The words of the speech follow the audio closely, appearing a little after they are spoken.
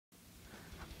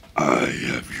I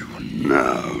have you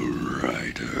now,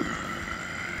 Rider.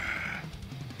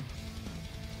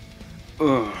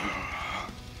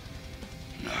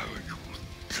 Now you will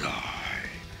die.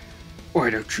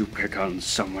 Why don't you pick on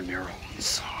someone your own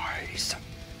size?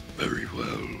 Very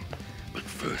well, but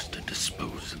first to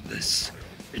dispose of this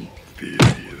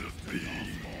inferior being.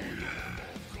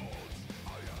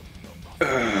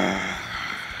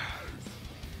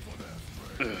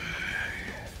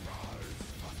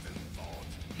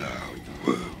 Now,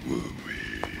 where were we?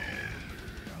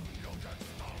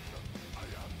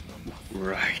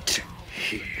 Right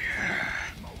here.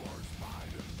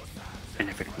 And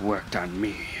if it worked on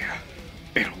me,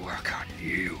 it'll work on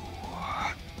you.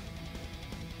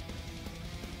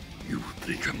 You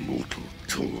think a mortal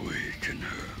toy can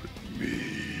hurt me?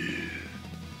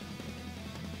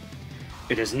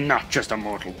 It is not just a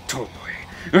mortal toy.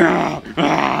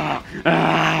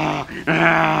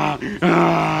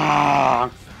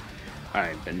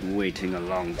 I've been waiting a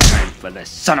long time for this,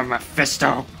 son of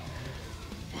Mephisto.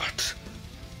 What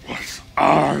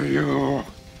are you?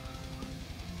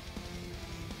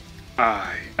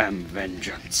 I am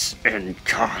vengeance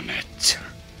incarnate.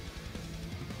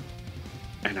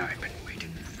 And I've been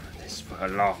waiting for this for a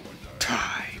long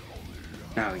time.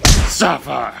 Now you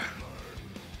suffer.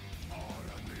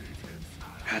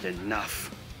 Had enough,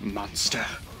 monster.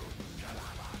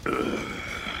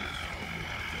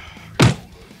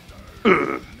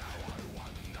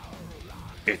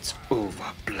 It's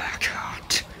over,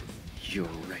 Blackheart. Your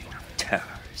reign of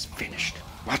terror is finished.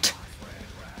 What?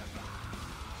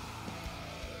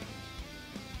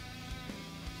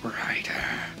 Rider.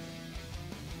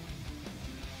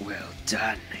 Well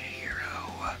done,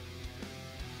 hero.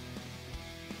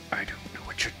 I don't know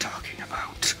what you're talking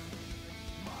about.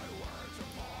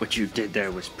 What you did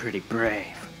there was pretty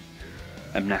brave.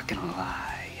 I'm not gonna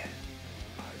lie.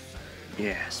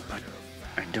 Yes, but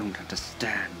I don't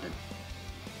understand.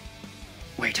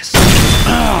 Wait a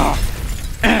second.